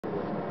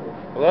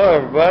Hello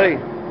everybody,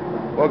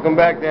 welcome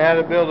back to How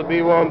to Build a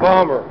B-1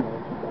 Bomber.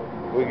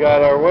 We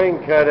got our wing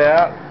cut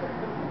out,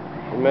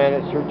 and man,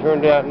 it sure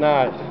turned out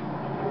nice.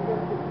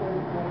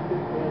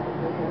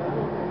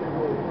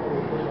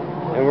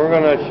 And we're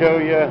going to show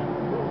you,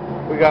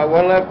 we got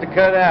one left to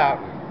cut out.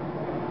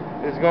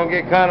 It's going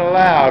to get kind of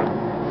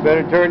loud,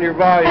 better turn your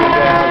volume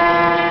down.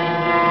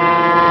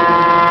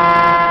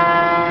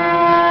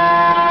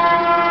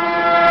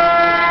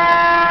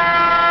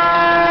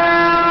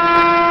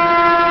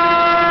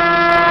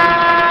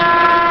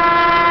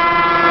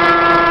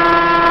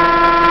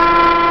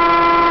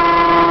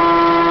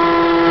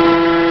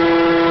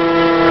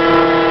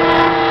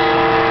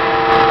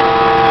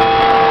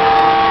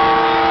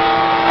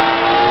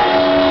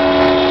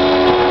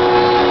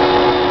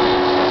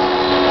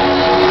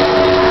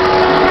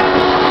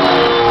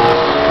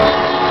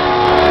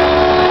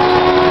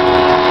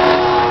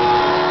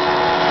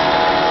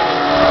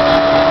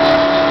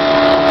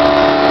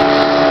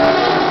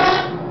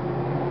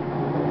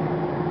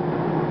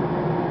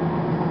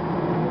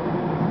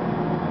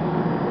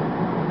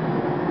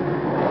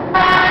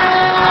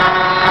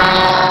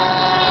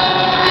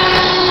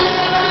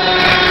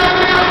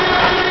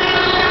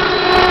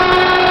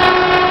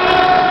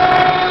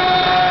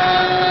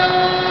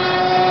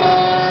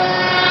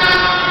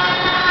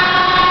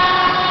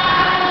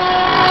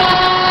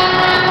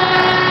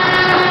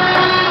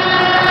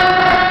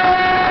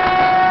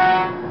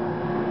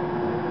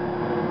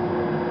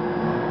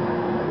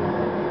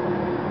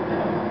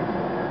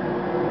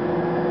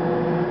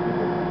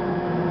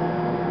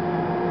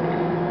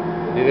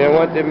 And then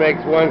once it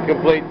makes one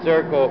complete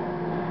circle,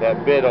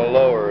 that bit will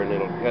lower and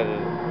it'll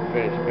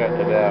finish cutting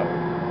it out.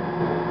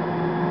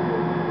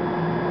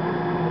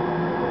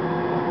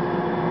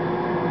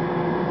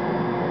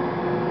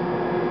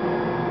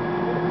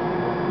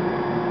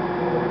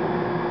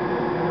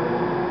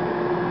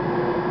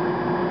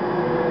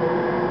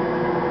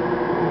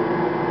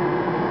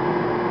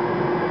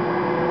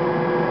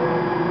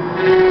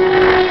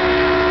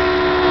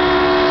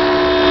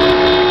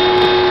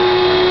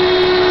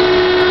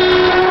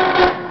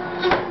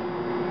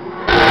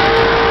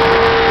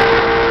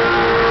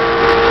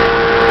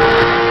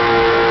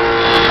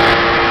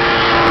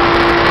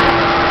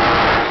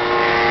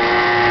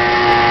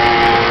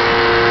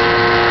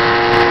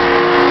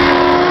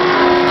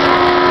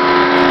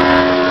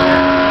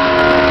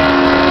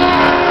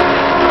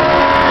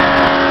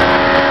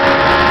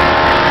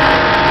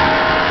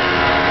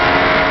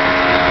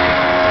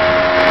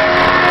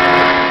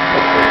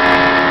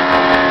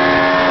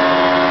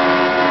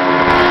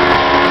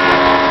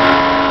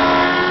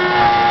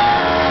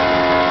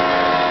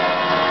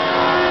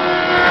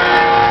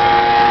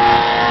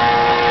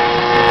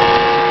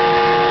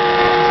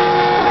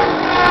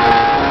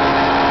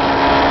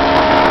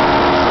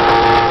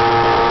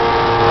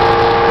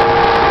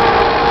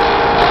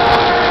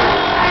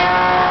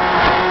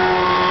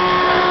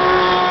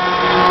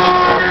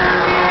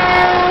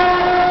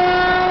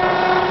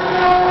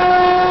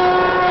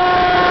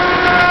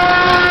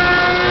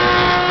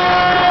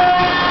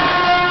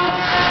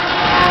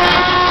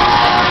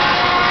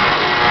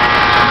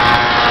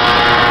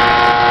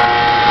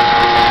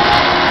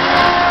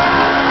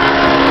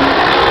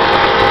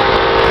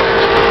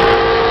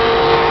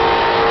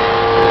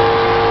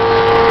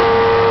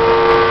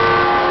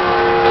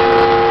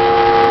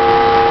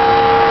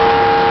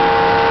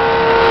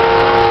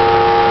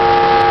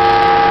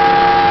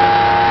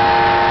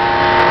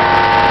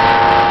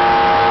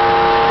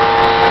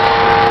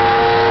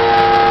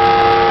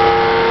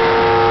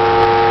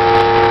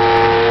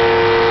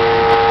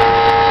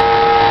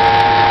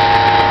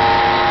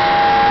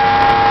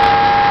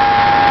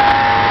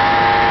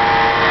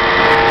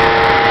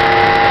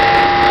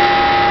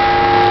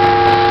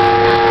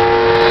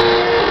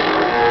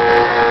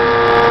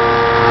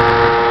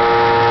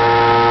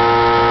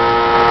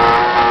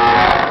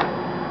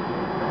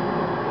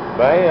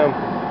 Bam!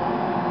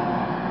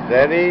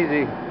 That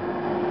easy.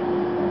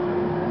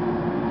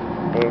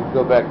 Let's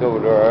go back over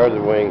to our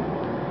other wing.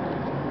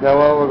 Now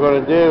what we're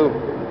going to do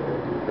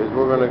is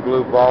we're going to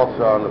glue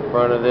balsa on the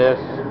front of this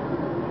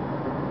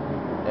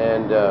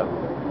and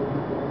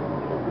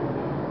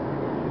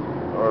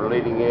our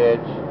leading edge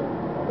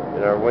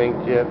and our wing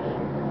tips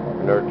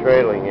and our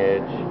trailing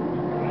edge.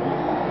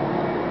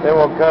 Then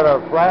we'll cut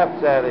our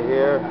flaps out of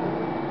here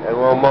and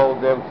we'll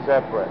mold them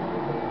separate.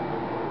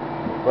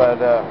 But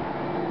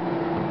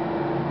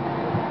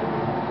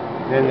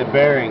then the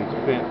bearings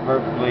fit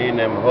perfectly in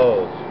them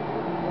holes.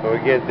 When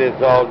we get this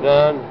all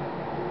done,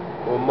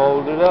 we'll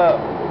mold it up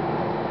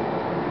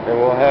and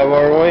we'll have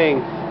our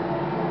wings.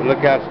 But look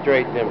how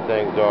straight them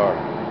things are.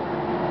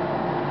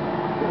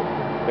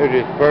 They're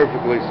just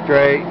perfectly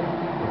straight,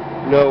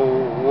 no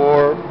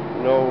warp,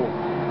 no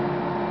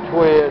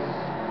twist,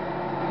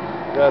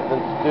 nothing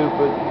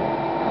stupid.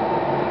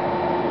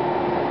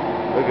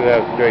 Look at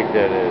how straight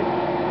that is.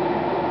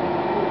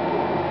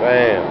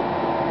 Bam.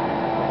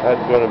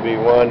 That's going to be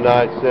one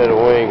nice set of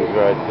wings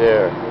right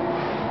there.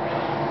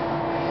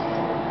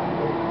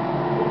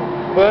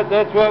 But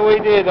that's what we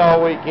did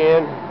all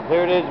weekend.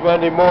 Here it is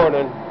Monday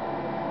morning.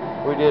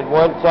 We did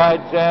one side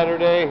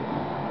Saturday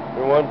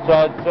and one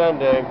side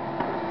Sunday.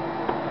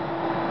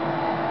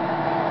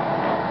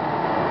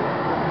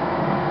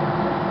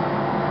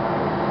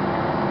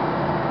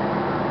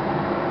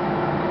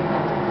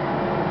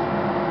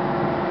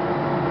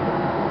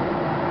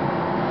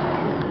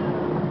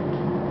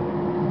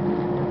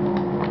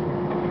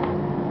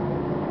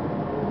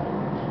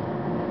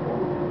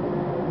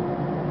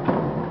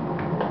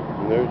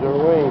 And there's our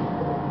wing.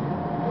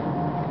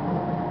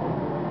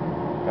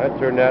 That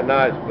turned out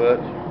nice, Butch.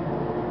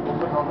 We'll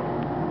put it on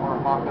our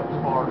mock-up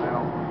spar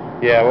now.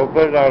 Yeah, we'll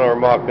put it on our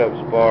mock-up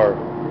spar.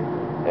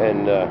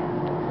 And,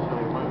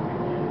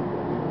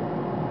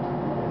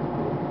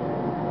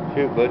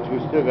 shoot, Butch, we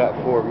still got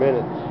 4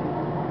 minutes.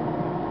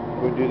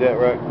 We'll do that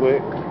right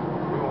quick. We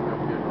won't be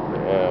able to get it on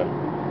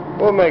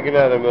there. We'll make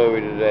another movie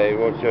today.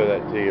 We'll show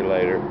that to you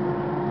later.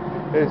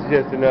 This is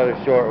just another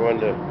short one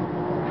to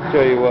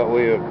show you what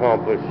we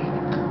accomplished.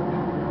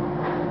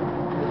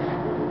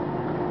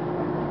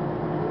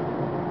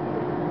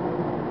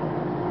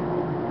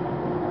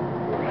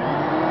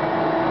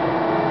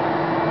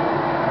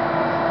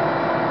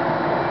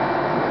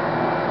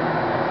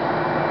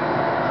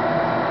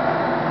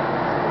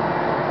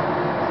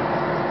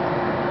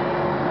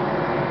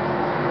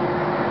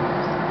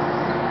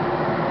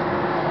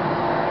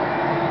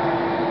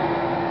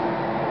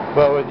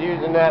 But with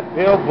using that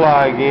pill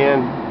ply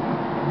again,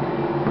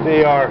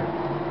 see our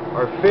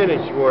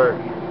finish work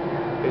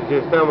is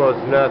just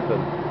almost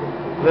nothing.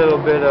 Little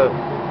bit of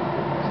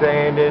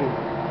sanding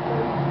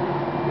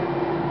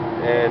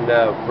and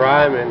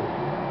priming,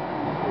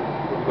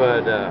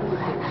 but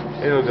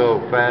it'll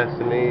go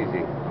fast and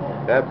easy.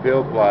 That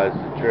pill ply is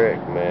the trick,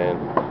 man.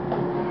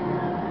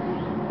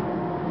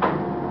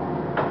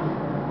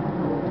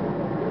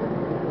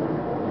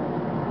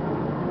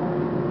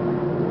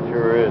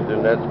 Sure is,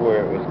 and that's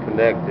where it was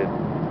connected.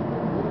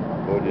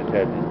 We just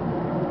had to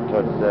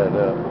touch that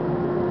up.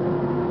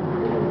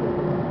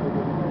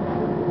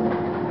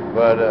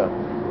 But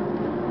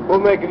we'll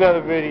make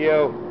another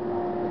video.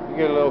 You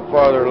get a little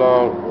farther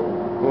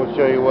along, we'll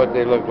show you what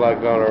they look like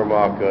on our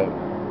mock-up.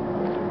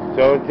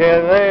 So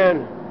until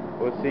then,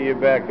 we'll see you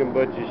back in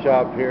Butch's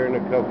shop here in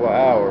a couple of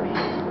hours.